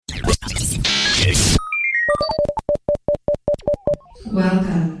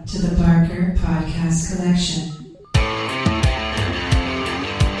Welcome to the Barker Podcast Collection.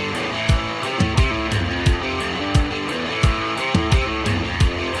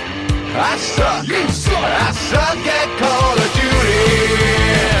 I suck, you suck, I suck at Call of Duty.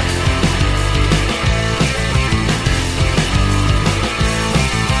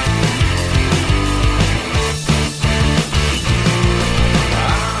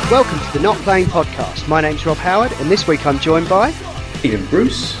 Welcome to the Not Playing Podcast. My name's Rob Howard, and this week I'm joined by Ian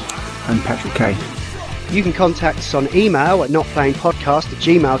Bruce and Patrick Kay. You can contact us on email at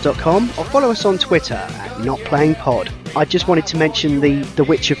notplayingpodcast@gmail.com or follow us on Twitter at notplayingpod. I just wanted to mention the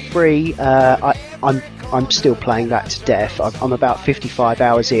Witcher 3. I'm still playing that to death. I'm about 55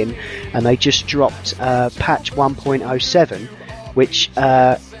 hours in, and they just dropped patch 1.07, which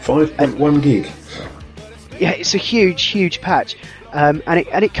 5.1 gig. Yeah, it's a huge patch, and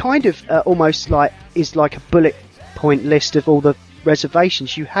it kind of almost like is like a bullet point list of all the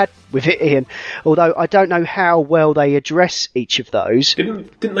reservations you had with it, Ian. Although I don't know how well they address each of those.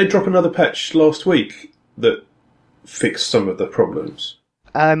 Didn't they drop another patch last week that fixed some of the problems?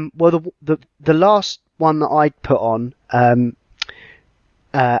 Well, the last one that I'd put on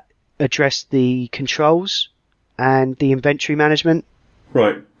addressed the controls and the inventory management.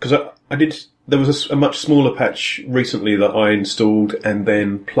 Right, because I did. There was a much smaller patch recently that I installed and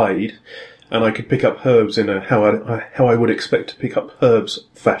then played, and I could pick up herbs in how I would expect to pick up herbs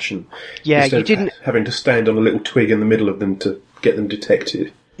fashion. Yeah, instead you didn't of having to stand on a little twig in the middle of them to get them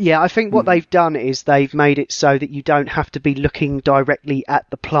detected. Yeah, I think what they've done is they've made it so that you don't have to be looking directly at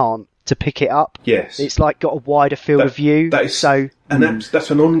the plant to pick it up. Yes. It's like got a wider field of view. That's an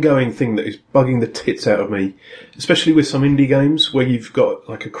ongoing thing that is bugging the tits out of me, especially with some indie games where you've got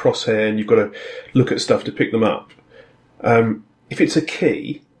like a crosshair and you've got to look at stuff to pick them up. If it's a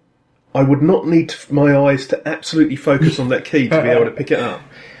key, I would not need my eyes to absolutely focus on that key to be able to pick it up.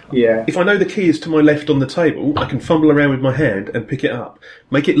 Yeah. If I know the key is to my left on the table, I can fumble around with my hand and pick it up.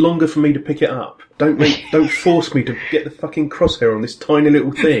 Make it longer for me to pick it up. Don't force me to get the fucking crosshair on this tiny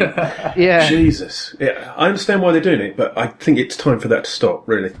little thing. Yeah. Jesus. Yeah, I understand why they're doing it, but I think it's time for that to stop,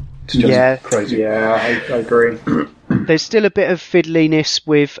 really. It's just crazy. Yeah, I agree. There's still a bit of fiddliness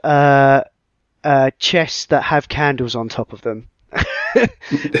with chests that have candles on top of them.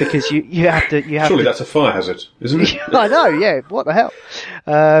 Because you have to surely that's a fire hazard, isn't it? I know, yeah. What the hell?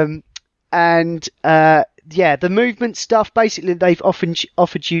 The movement stuff. Basically, they've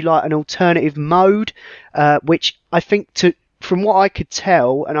offered you like an alternative mode, which I think, from what I could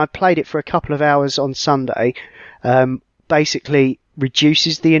tell, and I played it for a couple of hours on Sunday, basically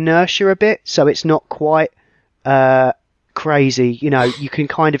reduces the inertia a bit, so it's not quite crazy. You know, you can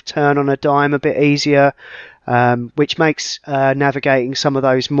kind of turn on a dime a bit easier. Which makes navigating some of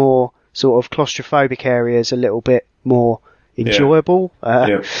those more sort of claustrophobic areas a little bit more enjoyable.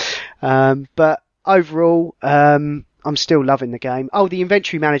 But overall, I'm still loving the game. Oh, the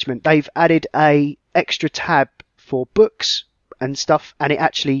inventory management. They've added a extra tab for books and stuff, and it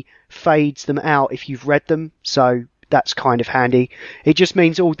actually fades them out if you've read them, so that's kind of handy. It just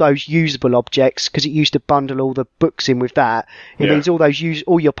means all those usable objects, because it used to bundle all the books in with that. It means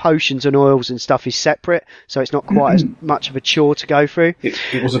all your potions and oils and stuff is separate, so it's not quite as much of a chore to go through.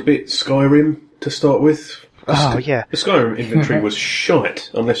 It was a bit Skyrim to start with. Yeah. The Skyrim inventory was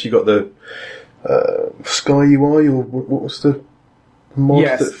shite, unless you got the Sky UI, or what was the mod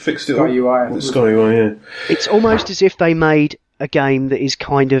that fixed it Sky all? UI. Sky UI, yeah. It's almost as if they made a game that is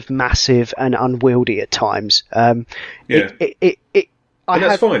kind of massive and unwieldy at times. And that's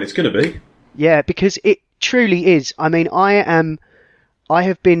fine. It's going to be. Yeah, because it truly is. I mean,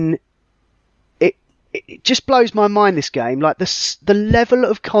 it just blows my mind, this game. Like the level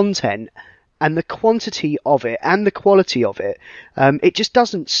of content and the quantity of it and the quality of it, it just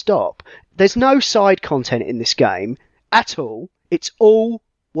doesn't stop. There's no side content in this game at all. It's all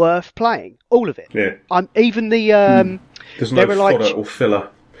worth playing, all of it. Yeah. Even the there's no fodder or filler.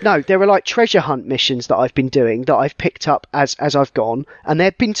 No, there are like treasure hunt missions that I've been doing that I've picked up as I've gone, and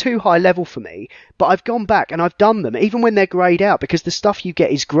they've been too high level for me, but I've gone back and I've done them, even when they're greyed out, because the stuff you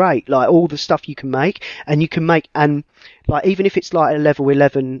get is great, like all the stuff you can make, and like even if it's like a level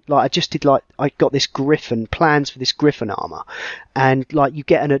 11, like I got this Griffin, plans for this Griffin armour, and like you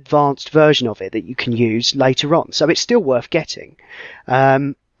get an advanced version of it that you can use later on, so it's still worth getting.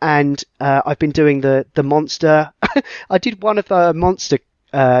 And I've been doing the monster, I did one of the monster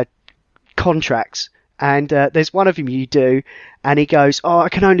contracts, and there's one of them you do, and he goes, "Oh, I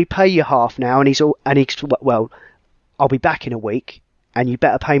can only pay you half now," and he's well, I'll be back in a week, and you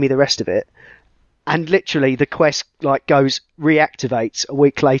better pay me the rest of it. And literally, the quest like reactivates a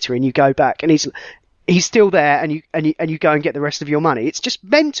week later, and you go back, and he's still there, and you go and get the rest of your money. It's just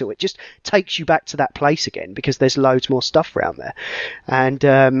mental. It just takes you back to that place again because there's loads more stuff around there,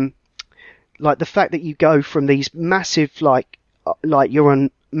 and like the fact that you go from these massive like you're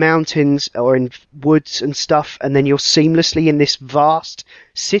on mountains or in woods and stuff, and then you're seamlessly in this vast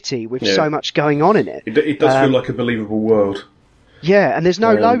city with so much going on in it. It does feel like a believable world. Yeah, and there's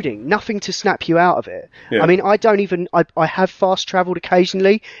no loading, nothing to snap you out of it. Yeah. I mean, I have fast travelled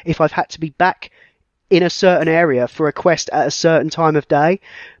occasionally if I've had to be back in a certain area for a quest at a certain time of day,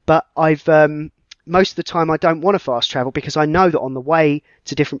 but I've most of the time I don't want to fast travel because I know that on the way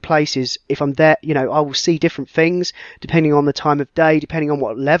to different places, if I'm there, you know, I will see different things depending on the time of day, depending on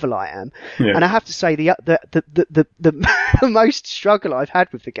what level I am. Yeah. And I have to say the most struggle I've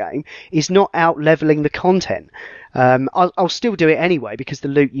had with the game is not out leveling the content. I'll still do it anyway because the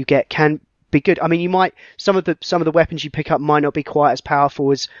loot you get can be good. I mean, you might some of the weapons you pick up might not be quite as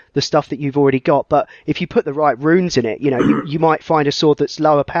powerful as the stuff that you've already got, but if you put the right runes in it, you know, you might find a sword that's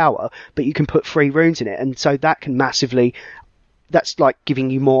lower power, but you can put 3 runes in it, and so that can massively. That's like giving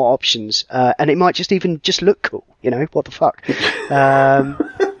you more options, and it might just even just look cool. You know, what the fuck? And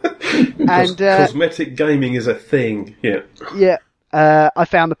cosmetic gaming is a thing. Yeah. Yeah. I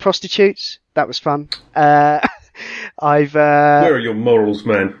found the prostitutes. That was fun. Where are your morals,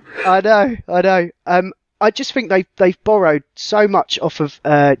 man? I know. I just think they've borrowed so much off of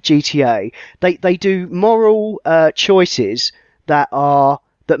GTA. They do moral choices that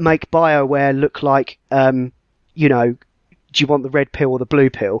make BioWare look like you know, do you want the red pill or the blue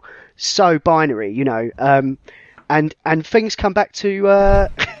pill? So binary, you know. And things come back to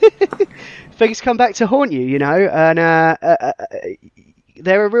things come back to haunt you, you know, and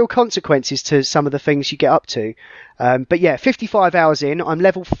there are real consequences to some of the things you get up to. But yeah, 55 hours in, I'm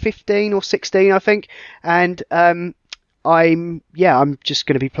level 15 or 16, I think, and I'm just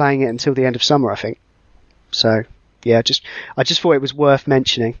going to be playing it until the end of summer, I think. So yeah, I just thought it was worth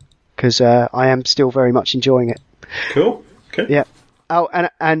mentioning because I am still very much enjoying it. Cool. Okay. Yeah. Oh,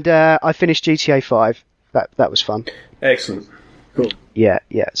 and I finished GTA 5. That was fun. Excellent. Cool. Yeah.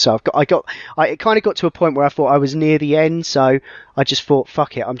 So it kind of got to a point where I thought I was near the end, so I just thought,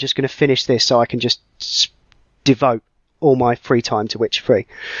 fuck it, I'm just going to finish this so I can just devote all my free time to Witcher 3.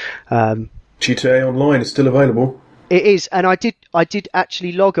 GTA Online is still available. It is, and I did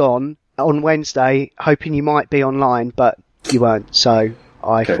actually log on Wednesday, hoping you might be online, but you weren't, so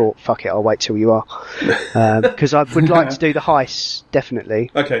I thought, fuck it, I'll wait till you are. Because I would like to do the heists,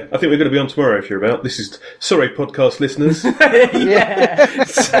 definitely. Okay, I think we're going to be on tomorrow if you're about. This is, sorry, podcast listeners.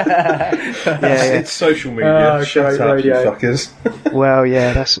 It's social media. Shut up, you fuckers. Well,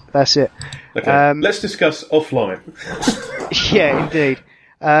 yeah, that's it. Okay, let's discuss offline. Yeah, indeed.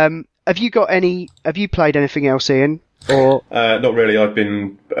 Have you played anything else, Ian? Or not really. I've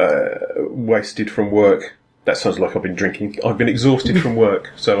been wasted from work. That sounds like I've been drinking. I've been exhausted from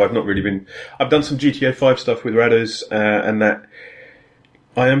work, so I've not really been. I've done some GTA 5 stuff with Radders, and that.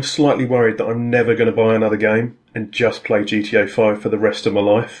 I am slightly worried that I'm never going to buy another game and just play GTA 5 for the rest of my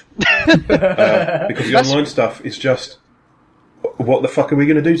life. Because the online stuff is just, what the fuck are we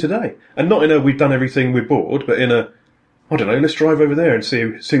going to do today? And not in a, we've done everything, we're bored, but in a, I don't know, let's drive over there and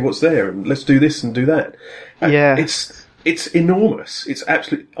see what's there, and let's do this and do that. Yeah. It's enormous. It's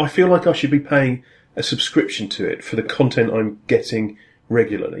absolutely, I feel like I should be paying a subscription to it for the content I'm getting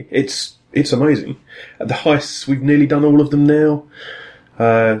regularly. It's amazing. The heists, we've nearly done all of them now.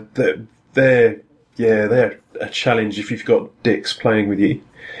 They're a challenge if you've got dicks playing with you.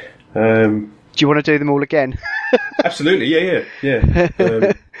 Do you want to do them all again? Absolutely, yeah.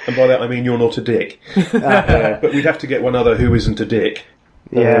 And by that I mean you're not a dick. But we'd have to get one other who isn't a dick.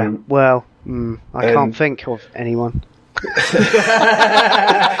 Yeah, I can't think of anyone. You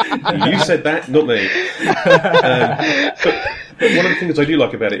said that, not me. But one of the things I do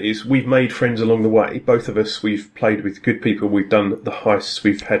like about it is we've made friends along the way. Both of us, we've played with good people. We've done the heists.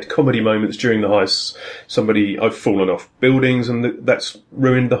 We've had comedy moments during the heists. I've fallen off buildings and that's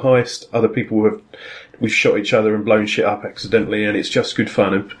ruined the heist. Other people we've shot each other and blown shit up accidentally, and it's just good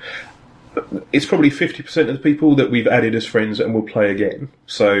fun. And it's probably 50% of the people that we've added as friends and will play again.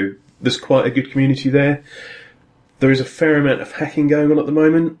 So there's quite a good community there. There is a fair amount of hacking going on at the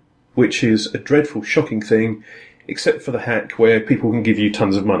moment, which is a dreadful, shocking thing, except for the hack where people can give you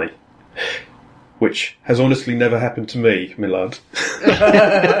tons of money. Which has honestly never happened to me, my lad.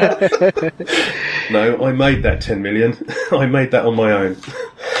 No, I made that 10 million. I made that on my own.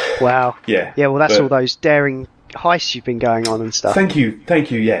 Wow. Yeah. Yeah, well, that's all those daring heists you've been going on and stuff. Thank you,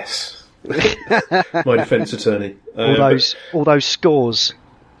 yes. My defence attorney. All those scores.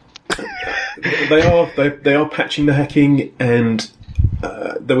 They are patching the hacking, and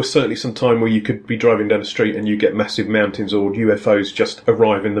there was certainly some time where you could be driving down the street and you get massive mountains or UFOs just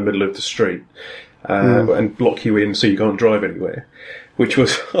arrive in the middle of the street and block you in so you can't drive anywhere, which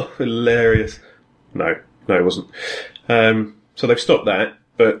was hilarious. No, it wasn't. So they've stopped that,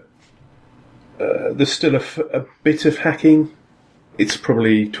 but there's still a bit of hacking. It's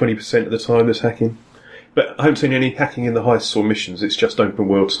probably 20% of the time there's hacking. But I haven't seen any hacking in the heists or missions. It's just open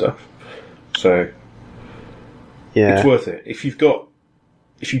world stuff. So it's worth it. If you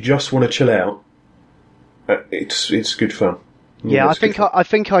just want to chill out, it's good fun. Yeah, I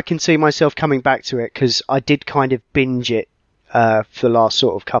think I can see myself coming back to it because I did kind of binge it for the last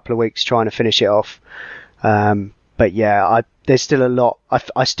sort of couple of weeks trying to finish it off. But yeah, there's still a lot.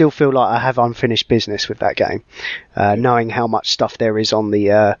 I still feel like I have unfinished business with that game, knowing how much stuff there is on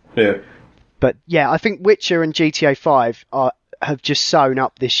the. But yeah, I think Witcher and GTA 5 have just sewn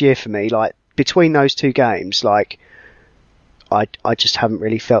up this year for me. Like between those two games, like I just haven't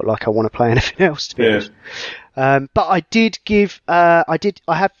really felt like I want to play anything else, to be honest. But I did I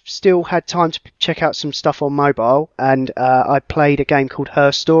have still had time to check out some stuff on mobile, and I played a game called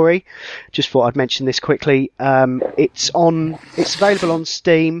Her Story. Just thought I'd mention this quickly. It's available on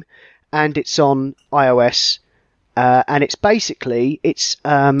Steam and it's on iOS, and it's basically it's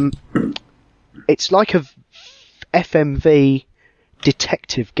like a FMV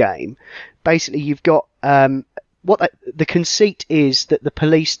detective game. Basically, you've got the conceit is that the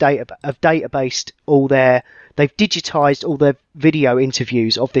police have databased they've digitised all their video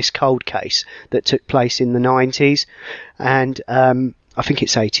interviews of this cold case that took place in the 90s, and I think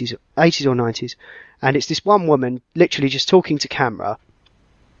it's 80s or 90s, and it's this one woman literally just talking to camera,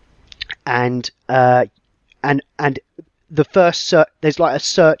 and the first there's like a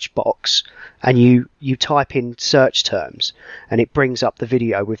search box, and you type in search terms, and it brings up the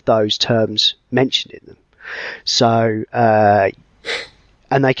video with those terms mentioned in them. So,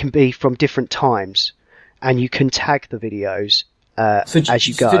 and they can be from different times, and you can tag the videos as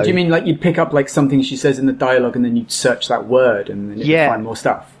you go. So do you mean like you'd pick up like something she says in the dialogue, and then you'd search that word, and then you'd find more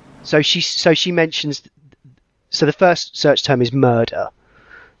stuff? So she mentions. So the first search term is murder.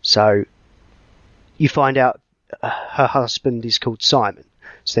 So you find out her husband is called Simon.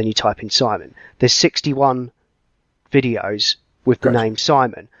 So then you type in Simon. There's 61 videos with the name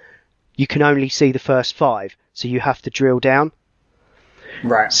Simon. You can only see the first 5, so you have to drill down.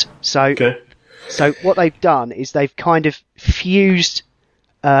 Right. So what they've done is they've kind of fused,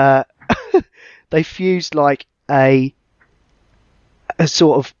 they fused like a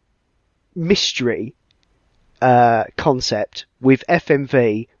sort of mystery concept with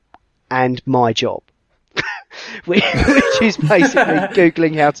FMV and My Job. which is basically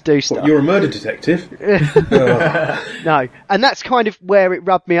Googling how to do stuff. What, you're a murder detective? No, and that's kind of where it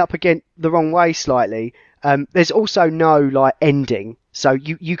rubbed me up again the wrong way slightly. There's also no like ending, so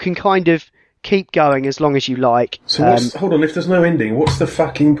you can kind of keep going as long as you like. So hold on, if there's no ending, what's the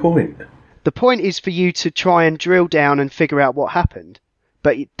fucking point? The point is for you to try and drill down and figure out what happened,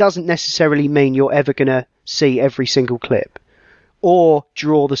 but it doesn't necessarily mean you're ever going to see every single clip or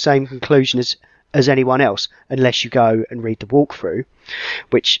draw the same conclusion as anyone else, unless you go and read the walkthrough,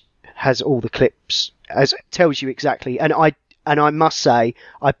 which has all the clips, as it tells you exactly. And I must say,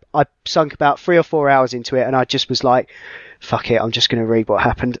 I sunk about 3 or 4 hours into it, and I just was like, "Fuck it, I'm just going to read what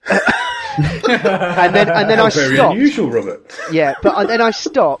happened." and then I stopped. Very unusual, Robert. Yeah, but then I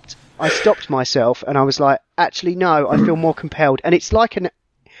stopped. I stopped myself, and I was like, "Actually, no, I feel more compelled." And it's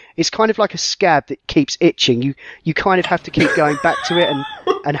kind of like a scab that keeps itching. You kind of have to keep going back to it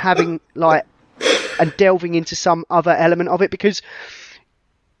and having like. And delving into some other element of it, because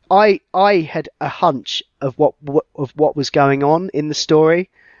I had a hunch of what was going on in the story,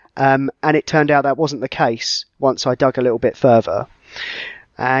 and it turned out that wasn't the case once I dug a little bit further.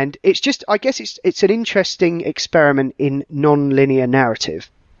 And it's just, I guess it's an interesting experiment in non-linear narrative,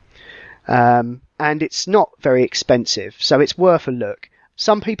 and it's not very expensive, so it's worth a look.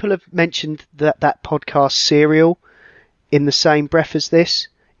 Some people have mentioned that podcast Serial in the same breath as this,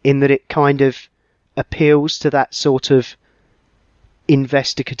 in that it kind of appeals to that sort of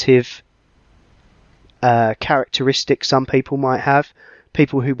investigative characteristic some people might have.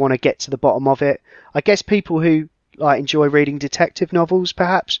 People who want to get to the bottom of it. I guess people who like enjoy reading detective novels,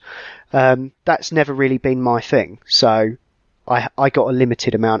 perhaps. That's never really been my thing, so I got a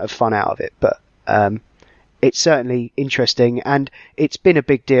limited amount of fun out of it. But it's certainly interesting, and it's been a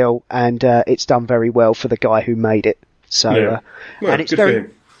big deal, and it's done very well for the guy who made it. So, yeah. Well, and it's good very. for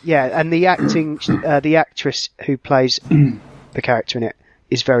him. Yeah, and the acting, the actress who plays the character in it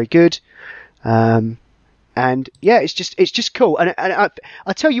is very good, and yeah, it's just cool. And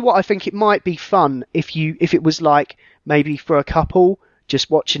I tell you what, I think it might be fun if it was like maybe for a couple just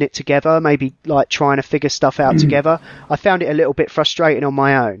watching it together, maybe like trying to figure stuff out together. I found it a little bit frustrating on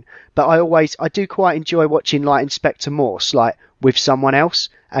my own, but I do quite enjoy watching like Inspector Morse, like with someone else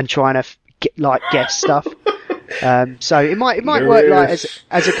and trying to guess stuff. So it might work like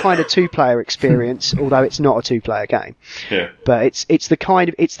as a kind of 2-player experience, although it's not a 2-player game. Yeah. But it's that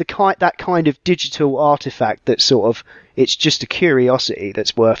kind of digital artifact that sort of, it's just a curiosity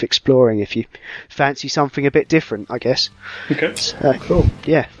that's worth exploring if you fancy something a bit different, I guess. Okay. So, Cool.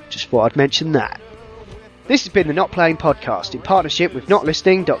 Yeah, just thought I'd mention that. This has been the Not Playing Podcast in partnership with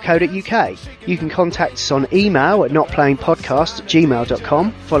notlistening.co.uk. You can contact us on email at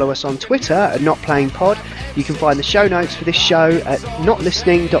notplayingpodcast@gmail.com. Follow us on Twitter at notplayingpod. You can find the show notes for this show at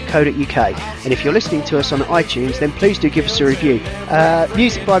notlistening.co.uk. And if you're listening to us on iTunes, then please do give us a review.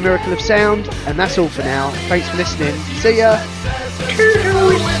 Music by Miracle of Sound, and that's all for now. Thanks for listening. See ya!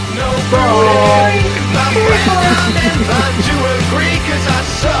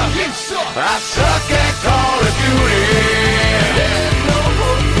 I suck at Call of Duty. There's no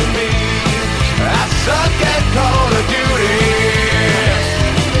hope for me. I suck at Call of Duty.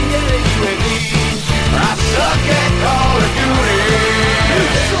 I suck at Call of Duty.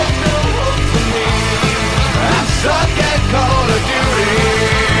 There's no hope for me. I suck at Call of Duty.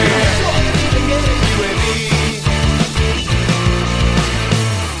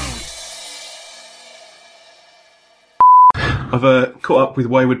 I've caught up with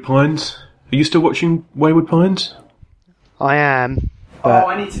Wayward Pines. Are you still watching Wayward Pines? I am.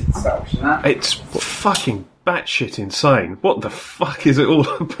 I need to start watching that. It's fucking batshit insane. What the fuck is it all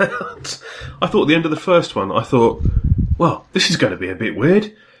about? I thought at the end of the first one, I thought, well, this is going to be a bit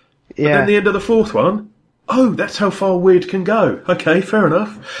weird. Yeah. But then the end of the fourth one, oh, that's how far weird can go. Okay, fair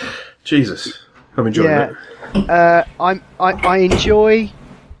enough. Jesus, I'm enjoying it. I enjoy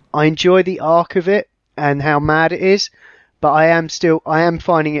the arc of it and how mad it is. But I am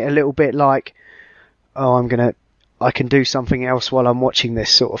finding it a little bit like, I can do something else while I'm watching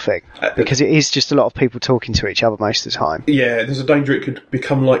this sort of thing. Because it is just a lot of people talking to each other most of the time. Yeah, there's a danger it could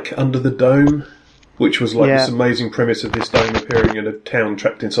become like Under the Dome, which was like this amazing premise of this dome appearing in a town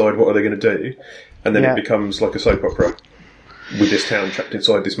trapped inside. What are they going to do? And then it becomes like a soap opera with this town trapped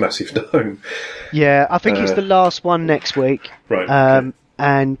inside this massive dome. Yeah, I think it's the last one next week. Right. Okay.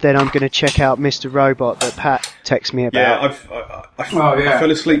 And then I'm going to check out Mr. Robot that Pat texted me about. Yeah, I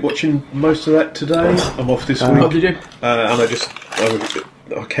fell asleep watching most of that today. I'm off this week. Oh, did you? And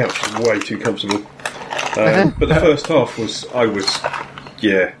our couch is way too comfortable. But the first half it's awesome.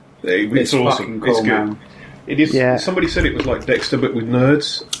 Cool, it's good. man. It is. Yeah. Somebody said it was like Dexter, but with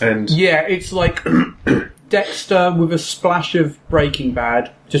nerds. And yeah, it's like Dexter with a splash of Breaking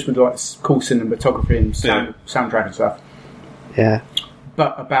Bad, just with like cool cinematography and soundtrack and stuff. Yeah.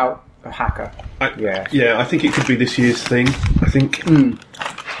 But about a hacker. I think it could be this year's thing. I think.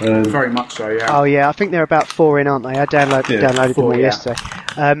 Very much so, yeah. Oh, yeah, I think they're about 4 in, aren't they? I downloaded them yesterday.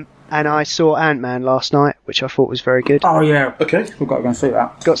 And I saw Ant-Man last night, which I thought was very good. Oh, yeah. Okay. We've got to go and see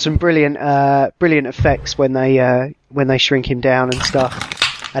that. Got some brilliant effects when they shrink him down and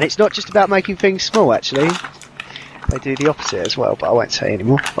stuff. And it's not just about making things small, actually. They do the opposite as well, but I won't say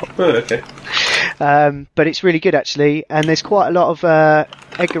anymore. Oh, okay. But it's really good, actually. And there's quite a lot of...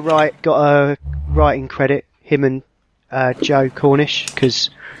 Edgar Wright got a writing credit, him and Joe Cornish, because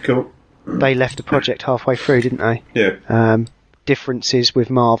they left the project halfway through, didn't they? Yeah. Differences with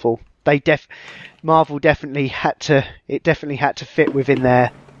Marvel. Marvel definitely had to fit within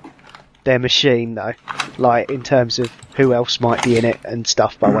their machine, though. Like, in terms of who else might be in it and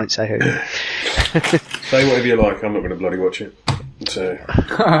stuff, but I won't say who. Say whatever you like, I'm not going to bloody watch it. So.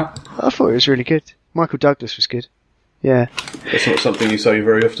 I thought it was really good. Michael Douglas was good. Yeah. That's not something you say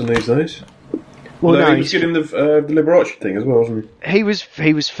very often these days. Well, no, he was good in the Liberace thing as well, wasn't he? He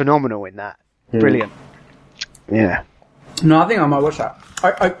was phenomenal in that. Brilliant. Yeah. No, I think I might watch that.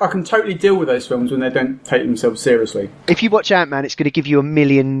 I can totally deal with those films when they don't take themselves seriously. If you watch Ant-Man, it's going to give you 1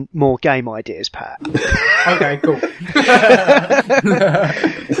 million more game ideas, Pat. Okay, cool.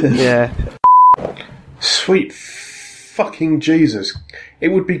 Yeah. Sweet fucking Jesus. It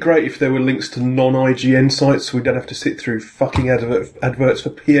would be great if there were links to non-IGN sites so we don't have to sit through fucking adverts for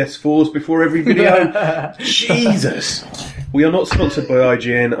PS4s before every video. Jesus. We are not sponsored by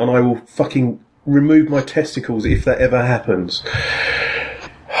IGN, and I will fucking remove my testicles if that ever happens.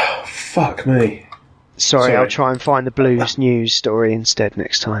 Fuck me. Sorry, I'll try and find the Blues News story instead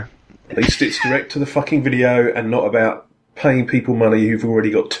next time. At least it's direct to the fucking video and not about paying people money who've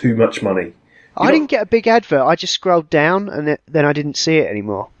already got too much money. I didn't get a big advert. I just scrolled down and then I didn't see it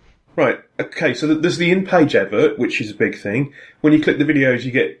anymore. Right. Okay, so there's the in-page advert, which is a big thing. When you click the videos,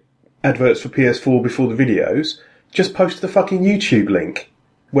 you get adverts for PS4 before the videos. just post the fucking YouTube link,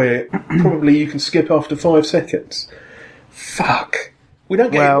 where probably you can skip after 5 seconds. Fuck. We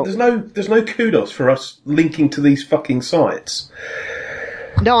don't get. Well- There's no kudos for us linking to these fucking sites.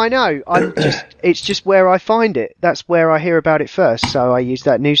 No, I know. It's just where I find it. That's where I hear about it first. So I use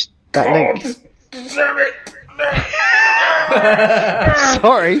that link. Damn it!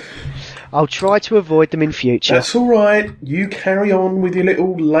 Sorry. I'll try to avoid them in future. That's all right. You carry on with your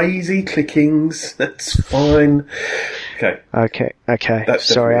little lazy clickings. That's fine. Okay. Okay. That's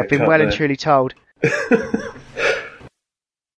Sorry, definitely I've been a cut well and there. truly told.